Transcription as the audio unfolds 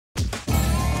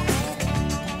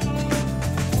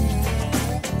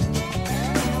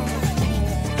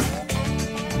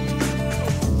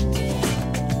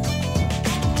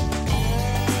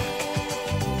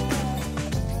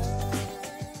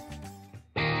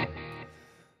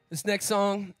This next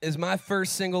song is my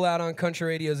first single out on country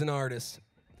radio as an artist.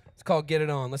 It's called Get It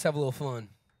On. Let's have a little fun.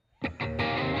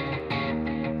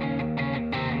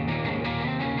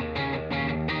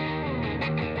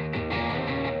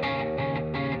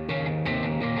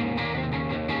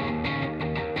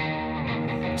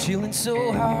 Chilling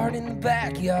so hard in the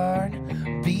backyard,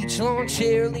 beach lawn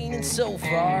chair leaning so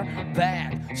far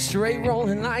back, straight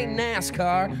rolling like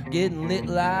NASCAR, getting lit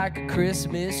like a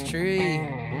Christmas tree.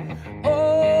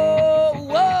 Oh,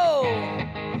 whoa,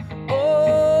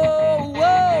 oh,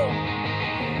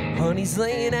 whoa. Honey's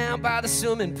laying out by the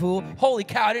swimming pool. Holy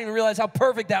cow, I didn't realize how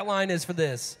perfect that line is for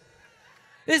this.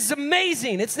 This is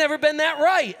amazing. It's never been that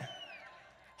right.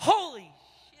 Holy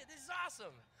shit, this is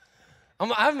awesome. I'm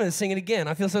going to sing it again.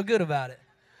 I feel so good about it.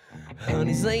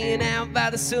 Honey's laying out by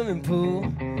the swimming pool.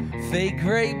 Fake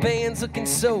gray bands looking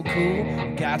so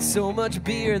cool. Got so much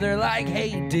beer, they're like,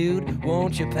 hey, dude,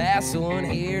 won't you pass one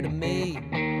here to me?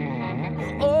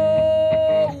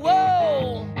 Oh,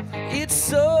 whoa, it's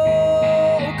so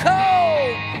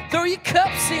cold. Throw your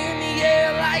cups in the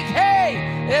air like, hey,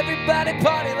 everybody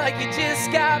party like you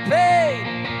just got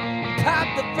paid. Pop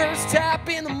the first tap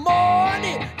in the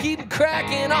morning, keep it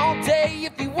cracking all day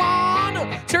if you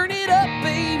wanna. Turn it up,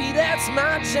 baby, that's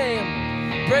my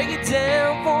jam. Break it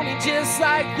down for me just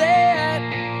like that.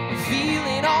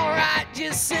 Feeling alright,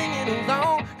 just singing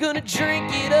along. Gonna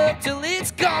drink it up till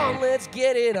it's gone, let's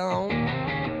get it on.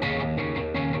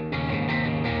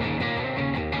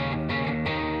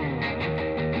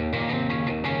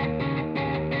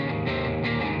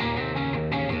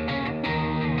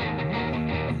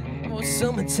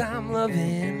 Summertime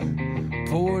loving,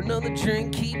 pour another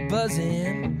drink, keep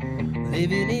buzzing,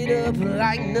 living it up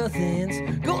like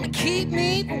nothing's gonna keep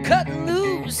me from cutting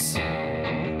loose.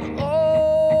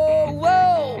 Oh,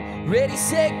 whoa, ready,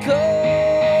 set, go,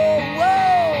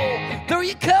 whoa. Throw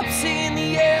your cups in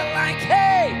the air like,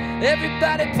 hey,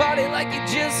 everybody party like you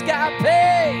just got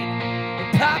paid.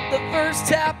 Pop the first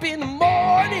tap in the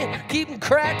morning, keep them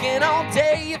cracking all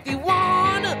day if you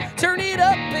wanna. Turn it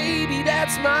up, baby,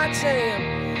 that's my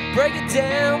jam. Break it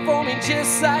down for me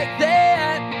just like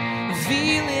that.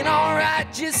 Feeling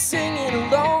alright, just singing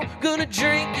along. Gonna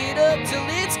drink it up till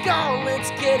it's gone, let's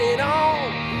get it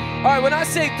on. Alright, when I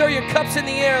say throw your cups in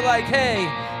the air like, hey,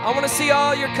 I wanna see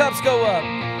all your cups go up.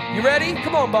 You ready?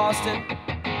 Come on, Boston.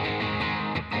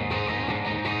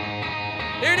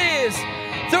 Here it is.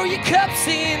 Throw your cups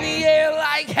in the air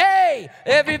like, hey,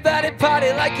 everybody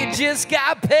party like you just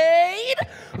got paid.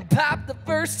 Pop the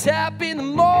first tap in the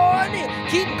morning,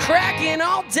 keep them cracking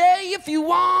all day if you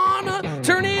wanna.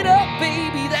 Turn it up,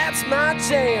 baby, that's my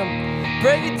jam.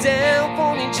 Break it down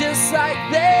for me just like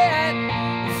that.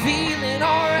 Feeling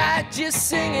alright, just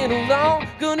singing along.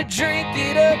 Gonna drink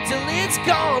it up till it's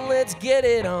gone, let's get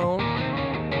it on.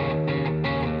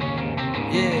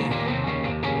 Yeah.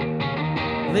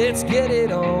 Let's get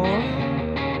it on.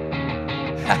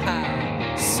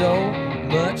 So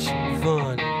much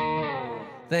fun.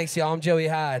 Thanks, y'all. I'm Joey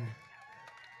Hyde.